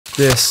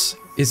This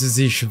is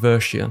Aziz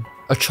Shavershian,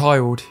 a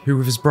child who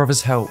with his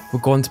brother's help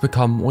would go on to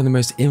become one of the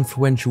most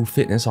influential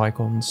fitness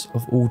icons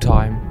of all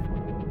time.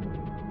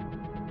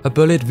 A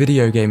bullied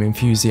video game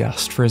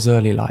enthusiast for his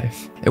early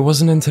life, it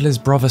wasn't until his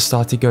brother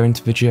started going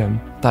to the gym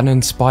that an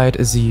inspired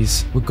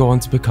Aziz would go on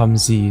to become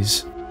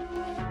ZYZZ.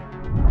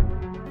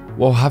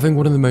 While having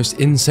one of the most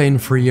insane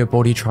 3-year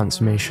body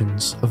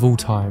transformations of all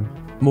time,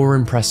 more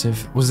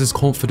impressive was his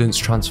confidence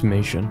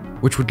transformation,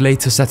 which would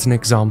later set an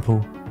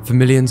example for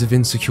millions of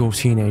insecure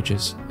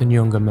teenagers and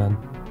younger men.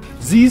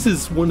 ZYZZ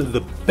is one of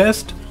the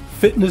best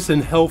fitness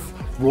and health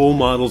role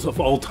models of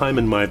all time,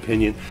 in my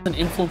opinion. An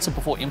influencer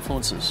before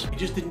influencers. He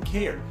just didn't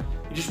care.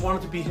 He just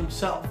wanted to be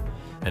himself.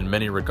 And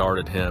many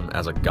regarded him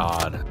as a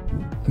god.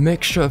 A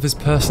mixture of his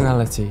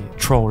personality,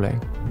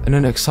 trolling, and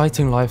an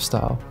exciting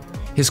lifestyle,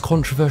 his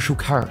controversial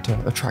character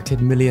attracted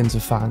millions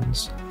of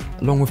fans,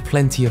 along with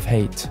plenty of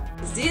hate.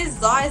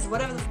 ZYZZ,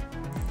 whatever the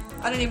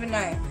I don't even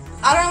know.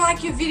 I don't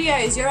like your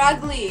videos, you're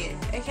ugly,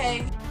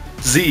 okay?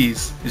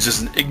 ZYZZ is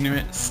just an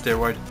ignorant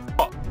steroid.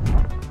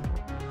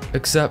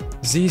 Except,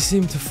 ZYZZ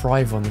seemed to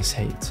thrive on this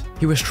hate.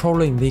 He was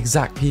trolling the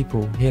exact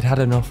people he had had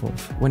enough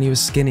of when he was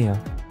skinnier.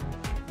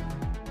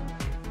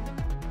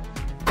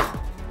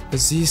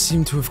 ZYZZ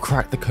seemed to have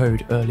cracked the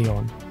code early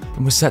on,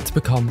 and was set to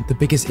become the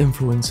biggest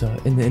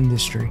influencer in the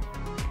industry.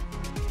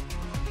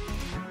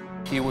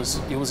 He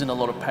was in a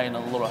lot of pain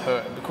and a lot of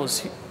hurt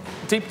because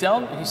deep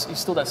down, he's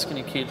still that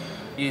skinny kid.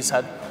 He's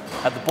had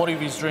the body of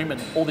his dream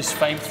and all this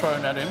fame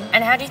thrown at him.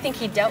 And how do you think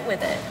he dealt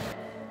with it?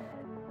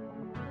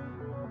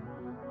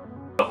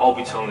 I'll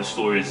be telling the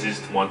story of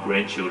ZYZZ to my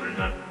grandchildren.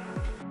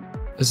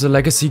 As the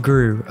legacy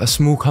grew, a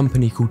small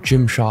company called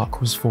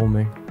Gymshark was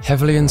forming.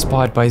 Heavily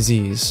inspired by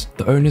ZYZZ,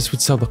 the owners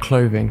would sell the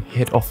clothing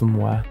he'd often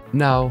wear.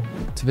 Now,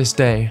 to this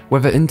day,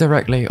 whether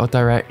indirectly or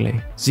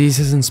directly, ZYZZ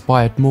has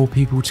inspired more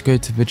people to go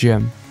to the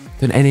gym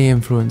than any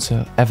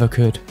influencer ever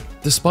could.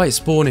 Despite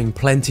spawning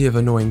plenty of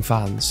annoying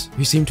fans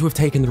who seem to have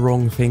taken the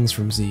wrong things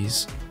from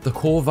ZYZZ, the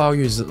core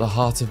values at the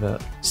heart of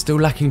it, still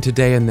lacking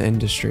today in the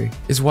industry,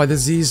 is why the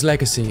ZYZZ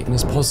legacy and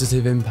his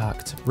positive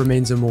impact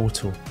remains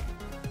immortal.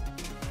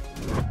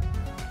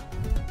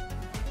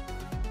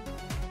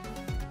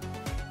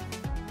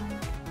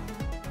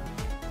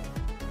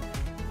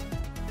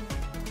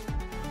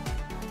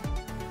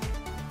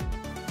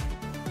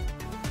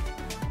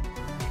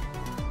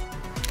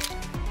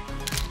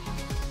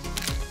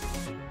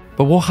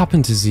 But what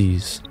happened to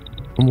ZYZZ,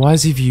 and why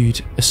is he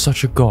viewed as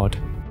such a god?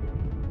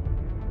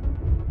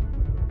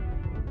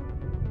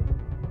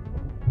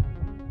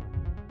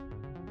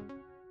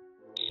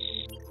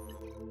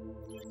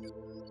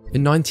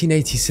 In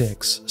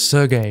 1986,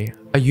 Sergey,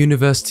 a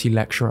university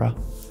lecturer,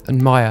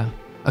 and Maya,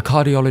 a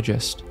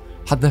cardiologist,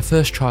 had their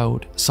first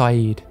child,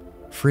 Saeed.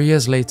 3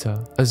 years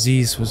later,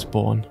 Aziz was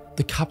born.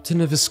 The captain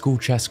of his school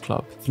chess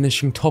club,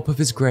 finishing top of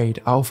his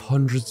grade out of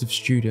hundreds of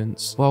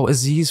students. While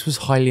Aziz was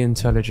highly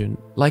intelligent,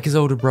 like his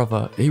older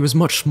brother, he was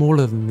much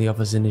smaller than the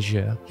others in his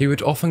year. He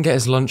would often get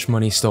his lunch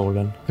money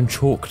stolen and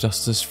chalk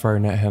dusters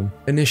thrown at him.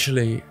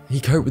 Initially, he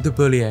coped with the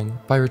bullying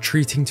by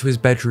retreating to his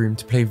bedroom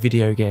to play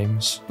video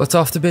games. But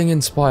after being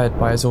inspired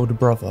by his older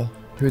brother,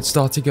 who had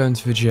started going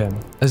to the gym,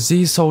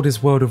 Aziz sold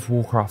his World of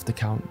Warcraft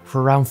account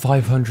for around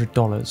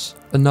 $500,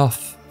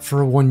 enough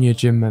for a 1-year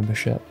gym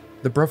membership.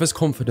 The brothers'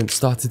 confidence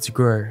started to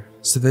grow,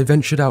 so they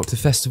ventured out to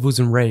festivals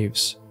and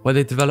raves, where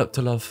they developed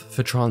a love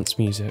for trance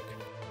music.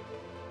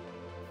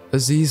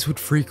 Aziz would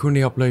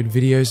frequently upload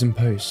videos and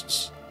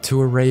posts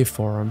to a rave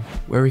forum,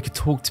 where he could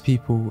talk to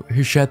people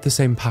who shared the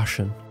same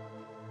passion.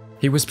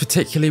 He was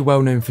particularly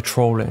well known for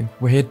trolling,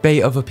 where he'd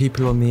bait other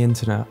people on the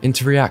internet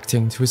into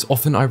reacting to his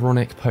often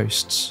ironic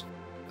posts.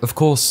 Of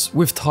course,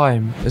 with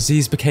time,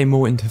 Aziz became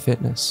more into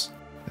fitness,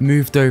 and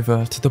moved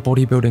over to the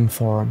bodybuilding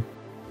forum.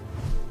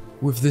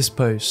 With this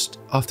post,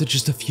 after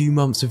just a few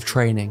months of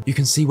training, you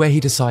can see where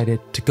he decided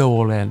to go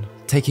all in,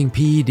 taking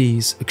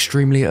PEDs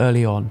extremely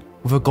early on,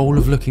 with a goal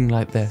of looking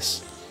like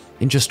this,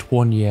 in just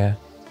 1 year.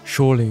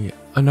 Surely,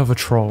 another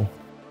troll.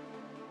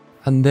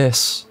 And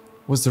this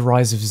was the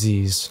rise of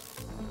ZYZZ.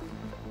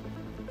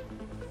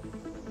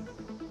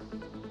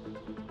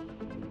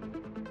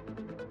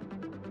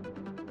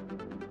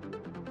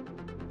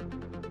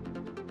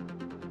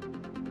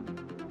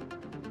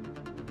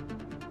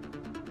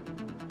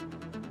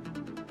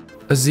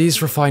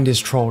 Aziz refined his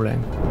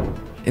trolling.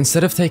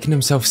 Instead of taking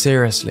himself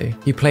seriously,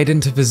 he played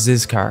into the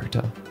ZYZZ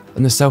character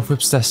and the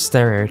self-obsessed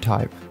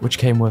stereotype which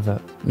came with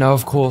it. Now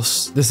of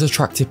course, this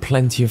attracted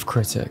plenty of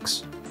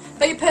critics.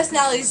 But your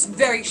personality is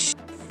very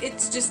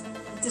it's just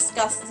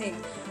disgusting.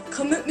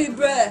 Come at me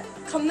bruh,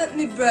 come at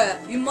me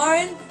bruh. You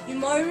marrin?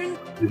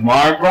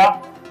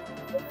 bruh?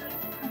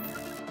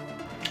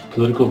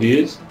 Political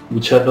views,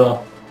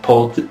 whichever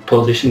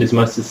politician is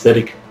most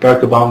aesthetic. Barack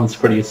Obama is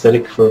pretty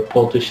aesthetic for a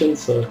politician,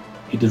 so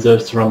he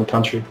deserves to run the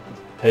country.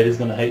 Haters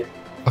gonna hate.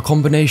 A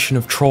combination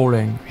of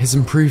trolling, his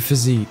improved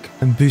physique,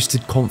 and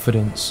boosted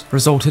confidence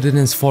resulted in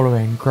his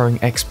following growing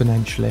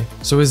exponentially.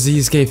 So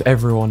Aziz gave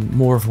everyone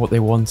more of what they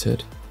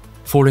wanted,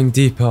 falling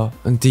deeper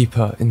and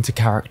deeper into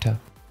character.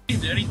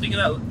 The only thing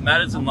that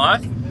matters in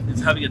life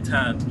is having a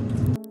tan.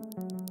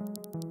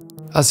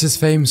 As his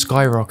fame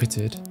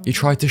skyrocketed, he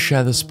tried to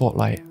share the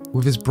spotlight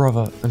with his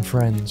brother and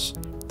friends.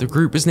 The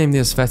group was named the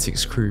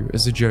Aesthetics Crew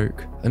as a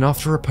joke, and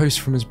after a post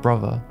from his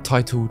brother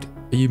titled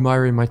 "Are you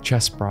marrying my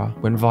Chestbrah?"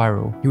 went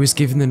viral, he was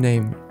given the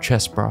name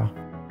Chestbrah.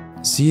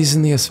 ZYZZ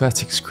and the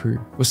Aesthetics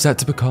Crew was set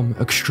to become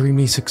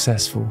extremely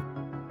successful.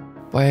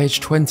 By age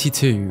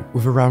 22,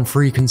 with around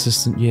 3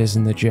 consistent years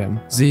in the gym,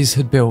 ZYZZ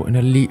had built an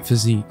elite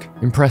physique,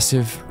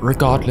 impressive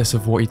regardless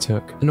of what he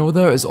took. And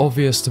although it is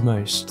obvious to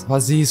most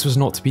that ZYZZ was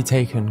not to be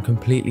taken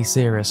completely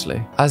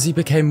seriously, as he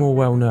became more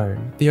well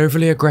known, the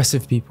overly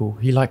aggressive people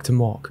he liked to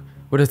mock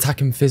would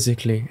attack him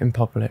physically in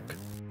public.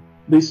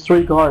 These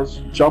 3 guys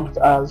jumped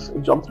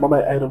my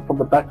mate Aiden from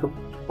the back of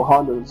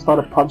behind him and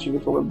started punching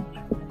into him,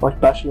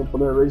 like bashing him for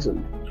no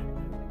reason.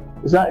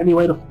 Is that any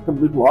way to fucking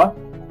live life?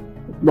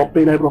 Not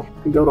being able to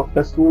fucking go to a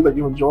festival that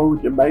you enjoy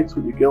with your mates,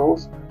 with your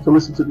girls, to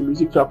listen to the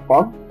music, to have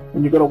fun,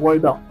 and you gotta worry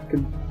about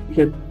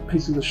fucking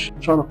pieces of shit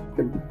trying to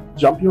fucking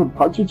jump you and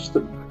punch you just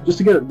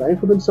to get a name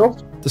for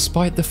themselves?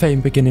 Despite the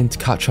fame beginning to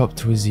catch up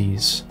to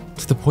Aziz,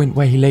 to the point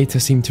where he later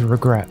seemed to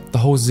regret the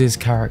whole ZYZZ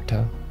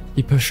character,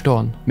 he pushed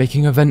on,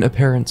 making event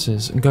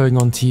appearances and going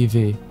on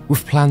TV,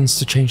 with plans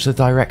to change the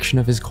direction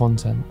of his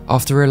content,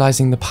 after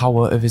realising the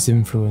power of his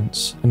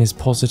influence and his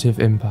positive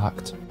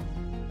impact.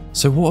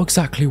 So what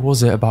exactly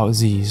was it about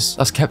ZYZZ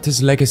that's kept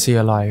his legacy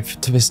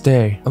alive to this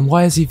day, and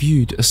why is he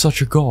viewed as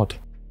such a god?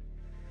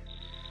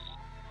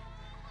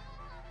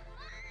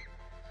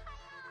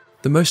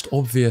 The most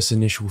obvious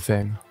initial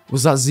thing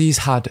was that ZYZZ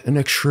had an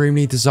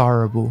extremely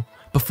desirable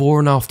before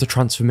and after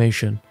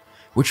transformation,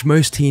 which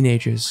most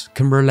teenagers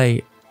can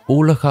relate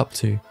or look up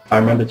to. I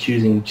remember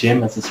choosing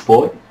gym as a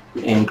sport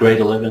in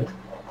grade 11,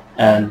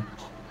 and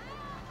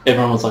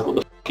everyone was like, "What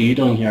the f are you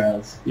doing here,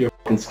 Az? You're a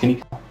fucking skinny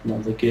c***." And I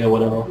was like, "Yeah,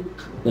 whatever."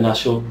 Then I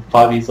showed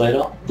 5 years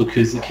later, look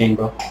who's the king,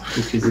 bro.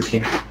 Look who's the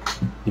king.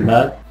 You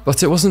mad?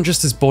 But it wasn't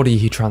just his body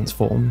he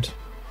transformed.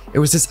 It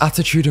was his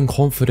attitude and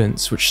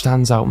confidence which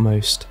stands out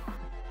most.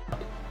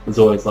 There's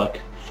always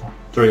like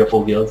 3 or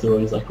 4 girls, they're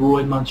always like,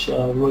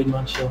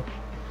 "𝐿𝐿.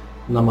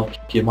 And I'm like,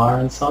 "You're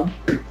Myron's son?"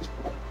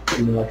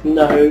 And they're like,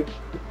 "No,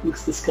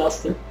 looks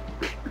disgusting."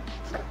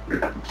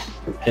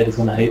 Haters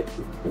gonna hate.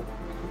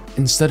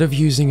 Instead of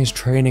using his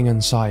training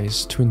and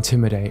size to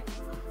intimidate,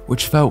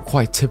 which felt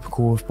quite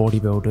typical of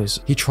bodybuilders,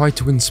 he tried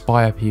to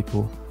inspire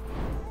people.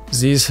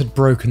 ZYZZ had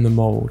broken the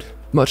mold,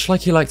 much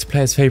like he liked to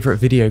play his favourite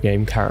video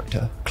game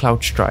character,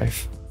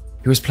 𝐿𝐿.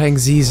 He was playing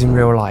ZYZZ in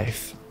real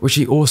life, which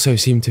he also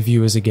seemed to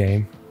view as a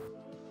game.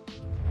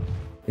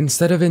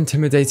 Instead of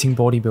intimidating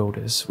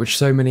bodybuilders, which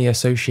so many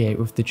associate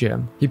with the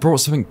gym, he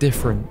brought something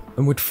different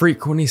and would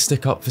frequently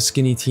stick up for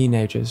skinny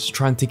teenagers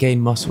trying to gain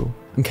muscle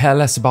and care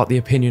less about the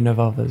opinion of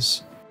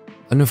others.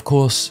 And of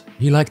course,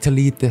 he liked to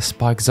lead this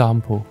by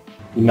example.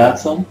 You mad,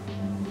 son?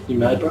 You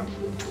mad, bro?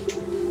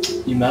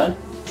 You mad?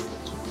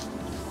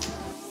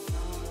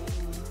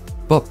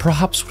 But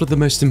perhaps one of the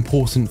most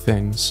important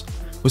things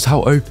was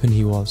how open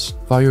he was,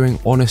 valuing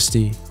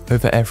honesty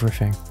over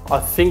everything. I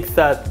think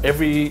that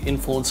every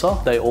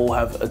influencer, they all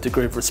have a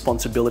degree of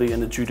responsibility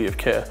and a duty of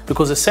care,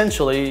 because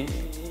essentially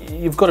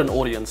you've got an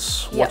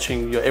audience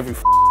watching your every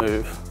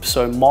move.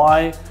 So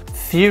my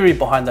theory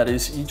behind that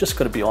is you just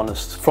got to be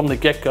honest. From the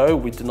get-go,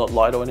 we did not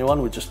lie to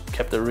anyone, we just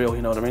kept it real,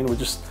 you know what I mean? We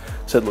just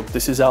said, look,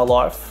 this is our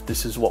life,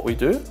 this is what we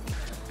do.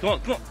 Come on.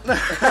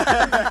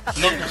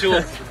 Not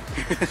sure.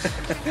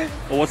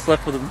 Or what's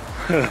left for them?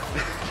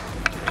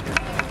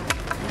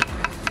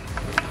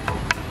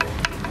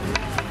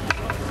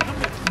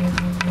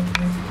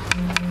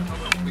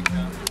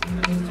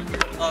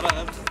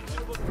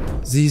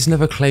 ZYZZ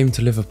never claimed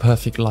to live a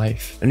perfect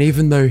life, and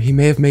even though he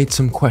may have made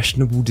some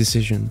questionable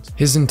decisions,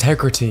 his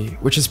integrity,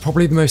 which is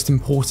probably the most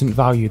important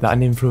value that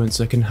an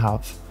influencer can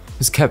have,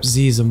 has kept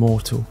ZYZZ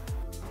immortal.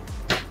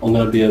 I'm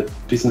going to be a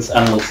business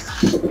analyst.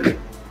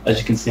 As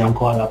you can see, I'm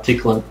quite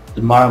articulate.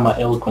 Admire my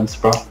eloquence,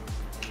 bro.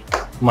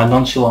 My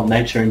nonchalant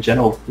nature in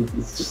general,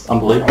 it's just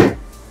unbelievable.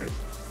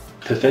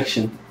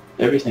 Perfection,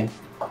 everything.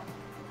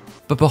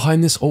 But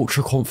behind this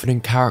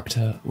ultra-confident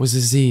character was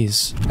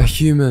ZYZZ, a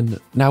human,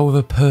 now with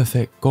a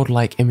perfect,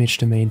 godlike image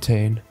to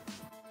maintain.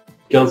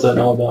 Girls don't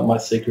know about my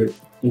secret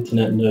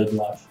internet nerd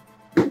life.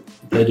 If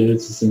they do,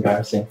 it's just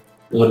embarrassing.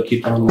 I've got to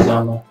keep them on the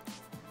down low.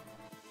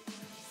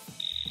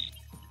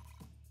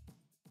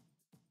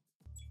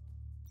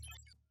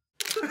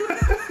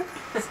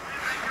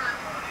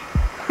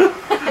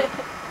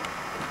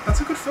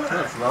 That's a good photo.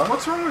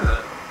 What's wrong with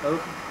it?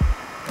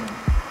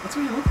 That's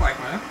what you look like,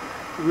 man.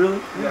 Really?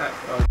 Yeah.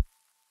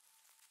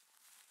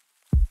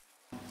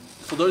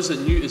 For those that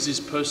knew Aziz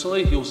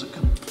personally, he was a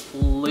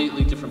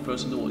completely different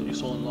person to what you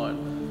saw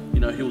online. You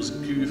know, he was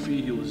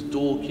goofy, he was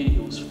dorky, he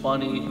was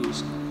funny, he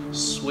was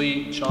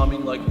sweet,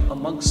 charming. Like,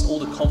 amongst all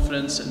the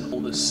confidence and all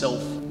the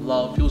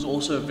self-love, he was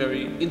also a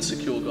very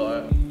insecure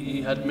guy.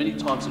 He had many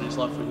times in his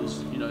life where he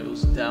was, you know, he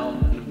was down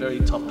in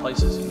very tough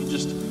places,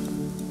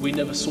 and we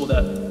never saw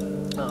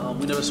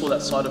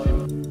that side of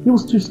him. He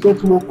was too scared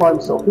to walk by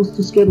himself. He was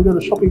too scared to go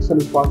to shopping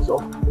centres by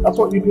himself. That's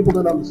what you people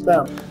don't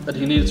understand. That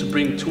he needed to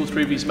bring 2 or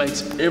 3 of his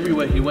mates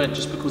everywhere he went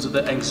just because of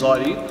the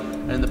anxiety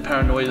and the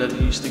paranoia that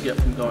he used to get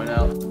from going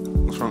out.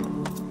 What's wrong?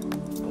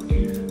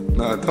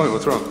 Nah, tell me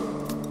what's wrong.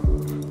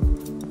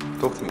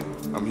 Talk to me.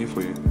 I'm here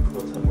for you.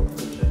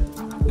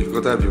 You've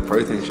got to have your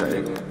protein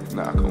shake.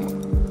 Nah, come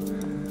on.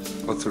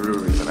 What's the real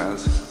reason,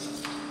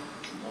 Az?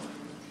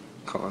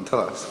 Come on,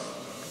 tell us.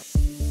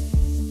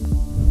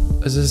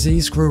 As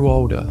Aziz grew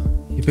older,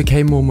 he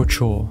became more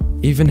mature,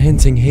 even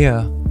hinting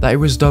here that he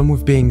was done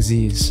with being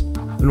ZYZZ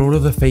and all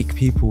of the fake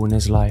people in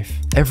his life.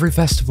 Every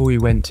festival he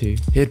went to,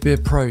 he'd be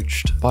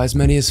approached by as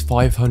many as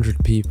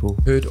 500 people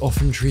who would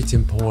often treat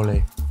him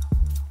poorly.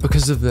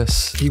 Because of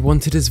this, he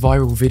wanted his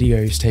viral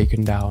videos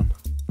taken down,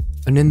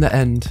 and in the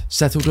end,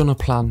 settled on a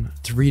plan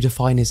to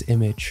redefine his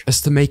image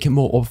as to make it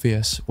more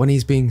obvious when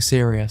he's being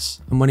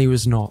serious and when he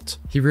was not.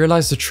 He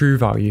realised the true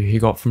value he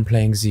got from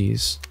playing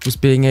ZYZZ was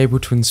being able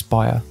to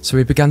inspire, so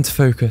he began to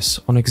focus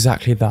on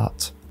exactly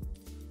that.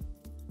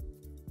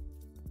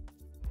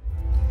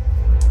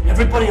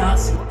 Everybody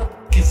asks, what the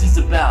f is this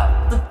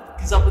about? What the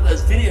f is up with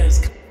those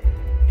videos? You're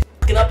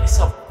f***ing up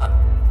yourself.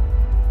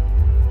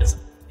 It's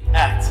an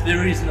act.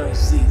 There is no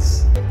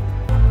ZYZZ.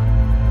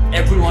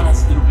 Everyone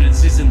has a little bit of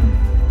ZYZZ in them.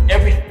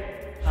 Every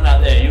f***ing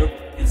out there, you're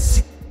f***ing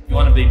sick. You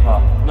want to be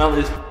part. None of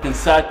this f***ing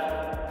sad.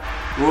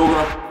 We're all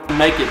gonna f***ing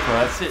make it, bro.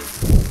 That's it.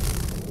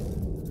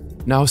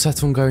 Now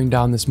set on going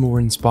down this more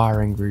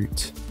inspiring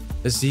route,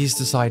 Aziz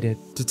decided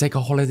to take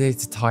a holiday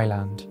to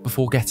Thailand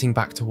before getting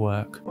back to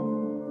work.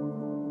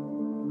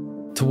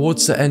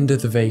 Towards the end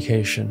of the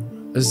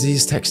vacation,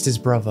 Aziz texted his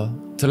brother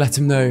to let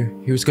him know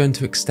he was going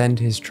to extend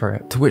his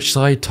trip, to which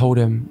Saeed told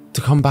him to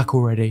come back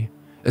already,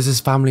 as his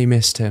family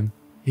missed him.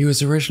 He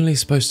was originally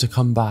supposed to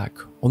come back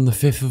on the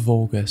 5th of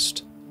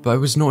August, but it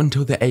was not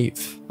until the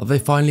 8th that they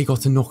finally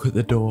got a knock at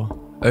the door.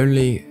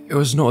 Only, it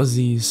was not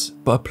Aziz,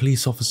 but a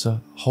police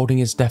officer holding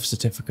his death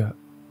certificate.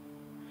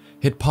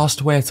 He had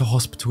passed away at a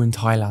hospital in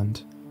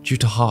Thailand due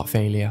to heart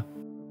failure.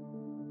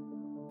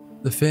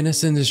 The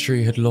fitness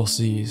industry had lost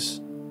ZYZZ,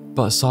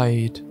 but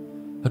Saeed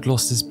had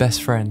lost his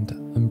best friend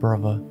and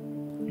brother.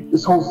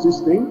 This whole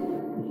ZYZZ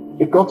thing,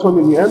 it got to him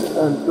in the end,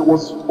 and it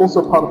was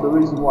also part of the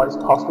reason why he's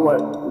passed away, you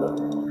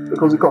know,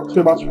 because it got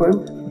too much for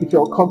him. He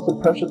felt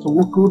constant pressure to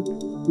look good,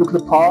 look the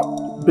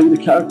part, be the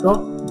character,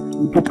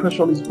 and put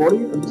pressure on his body,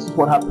 and this is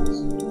what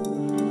happens.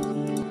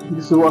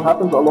 This is what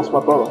happens, I lost my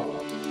brother.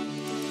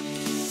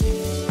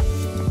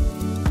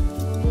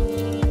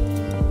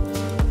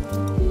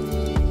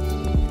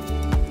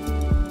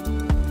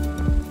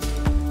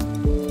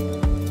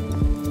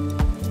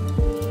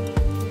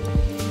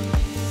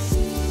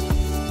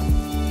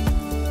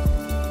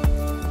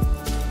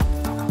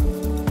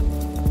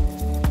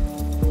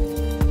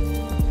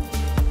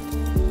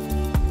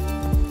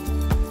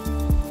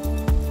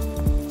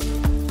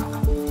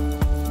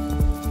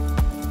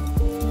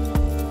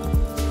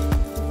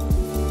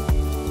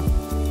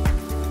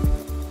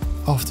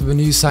 After the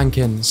news sank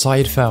in,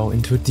 Saeed fell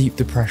into a deep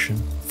depression,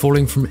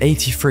 falling from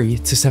 83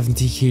 to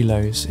 70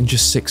 kilos in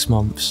just 6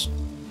 months.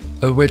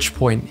 At which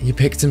point, he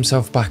picked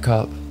himself back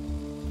up.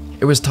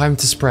 It was time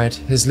to spread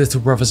his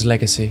little brother's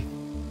legacy.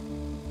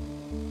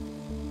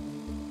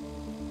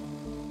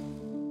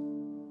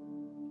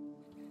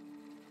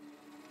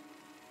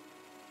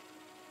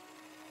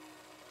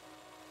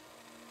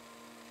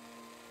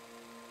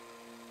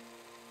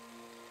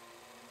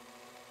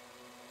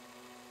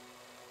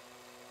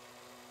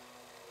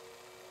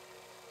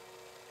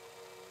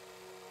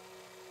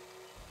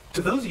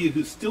 To those of you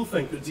who still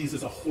think that ZYZZ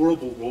is a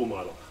horrible role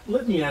model,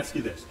 let me ask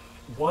you this.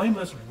 Why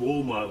must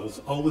role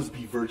models always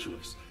be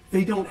virtuous?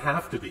 They don't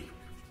have to be.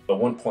 At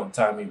one point in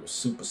time, he was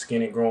super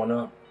skinny growing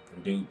up,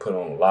 and dude put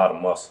on a lot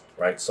of muscle,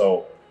 right?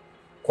 So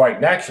quite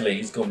naturally,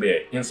 he's going to be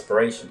an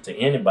inspiration to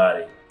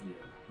anybody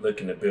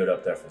looking to build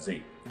up their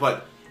physique.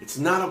 But it's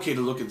not okay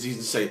to look at ZYZZ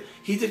and say,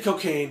 he did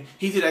cocaine,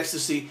 he did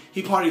ecstasy,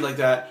 he partied like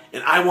that,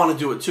 and I want to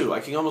do it too.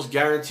 I can almost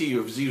guarantee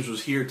you if ZYZZ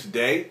was here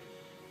today,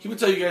 he would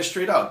tell you guys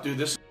straight out, dude,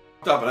 this is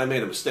up and I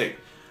made a mistake.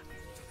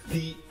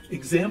 The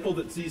example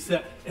that ZYZZ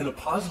set in a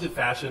positive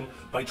fashion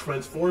by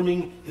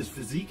transforming his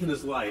physique and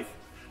his life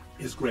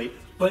is great,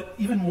 but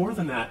even more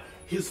than that,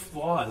 his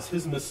flaws,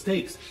 his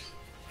mistakes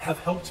have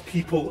helped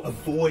people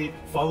avoid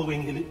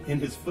following in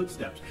his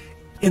footsteps.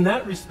 In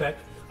that respect,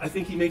 I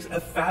think he makes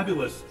a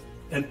fabulous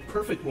and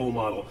perfect role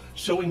model,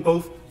 showing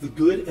both the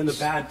good and the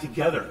bad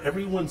together.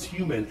 Everyone's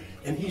human,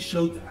 and he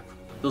showed that.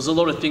 There was a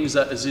lot of things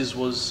that Aziz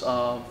was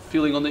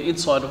feeling on the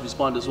inside of his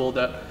mind as well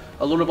that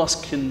a lot of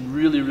us can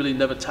really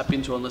never tap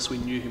into unless we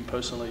knew him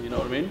personally, you know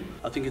what I mean?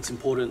 I think it's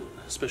important,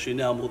 especially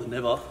now more than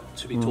ever,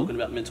 to be talking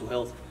about mental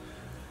health.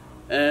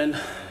 And,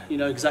 you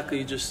know,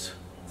 exactly just,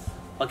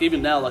 like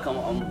even now, like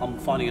I'm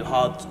finding it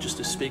hard just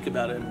to speak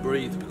about it and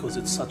breathe because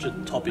it's such a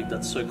topic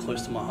that's so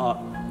close to my heart.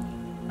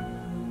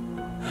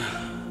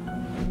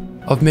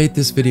 I've made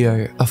this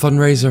video a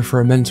fundraiser for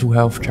a mental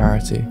health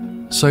charity,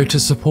 so to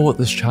support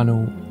this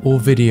channel or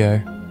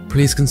video,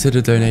 please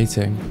consider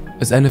donating,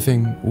 as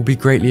anything will be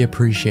greatly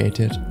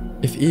appreciated.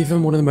 If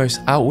even one of the most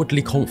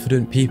outwardly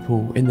confident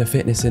people in the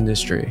fitness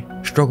industry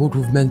struggled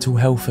with mental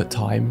health at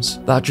times,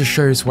 that just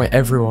shows why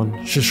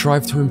everyone should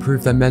strive to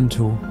improve their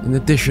mental in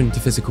addition to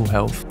physical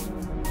health.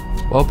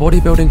 While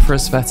bodybuilding for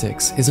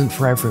aesthetics isn't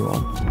for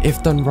everyone,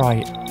 if done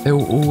right, it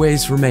will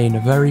always remain a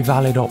very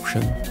valid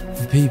option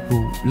for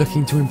people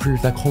looking to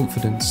improve their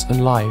confidence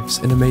and lives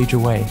in a major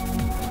way.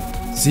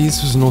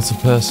 ZYZZ was not a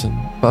person,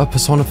 but a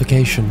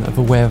personification of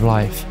a way of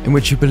life in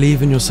which you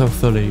believe in yourself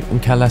fully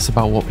and care less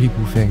about what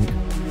people think.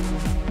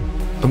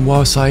 And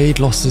while Saeed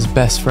lost his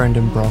best friend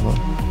and brother,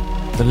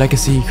 the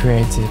legacy he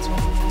created,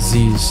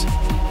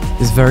 ZYZZ,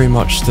 is very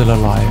much still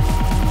alive.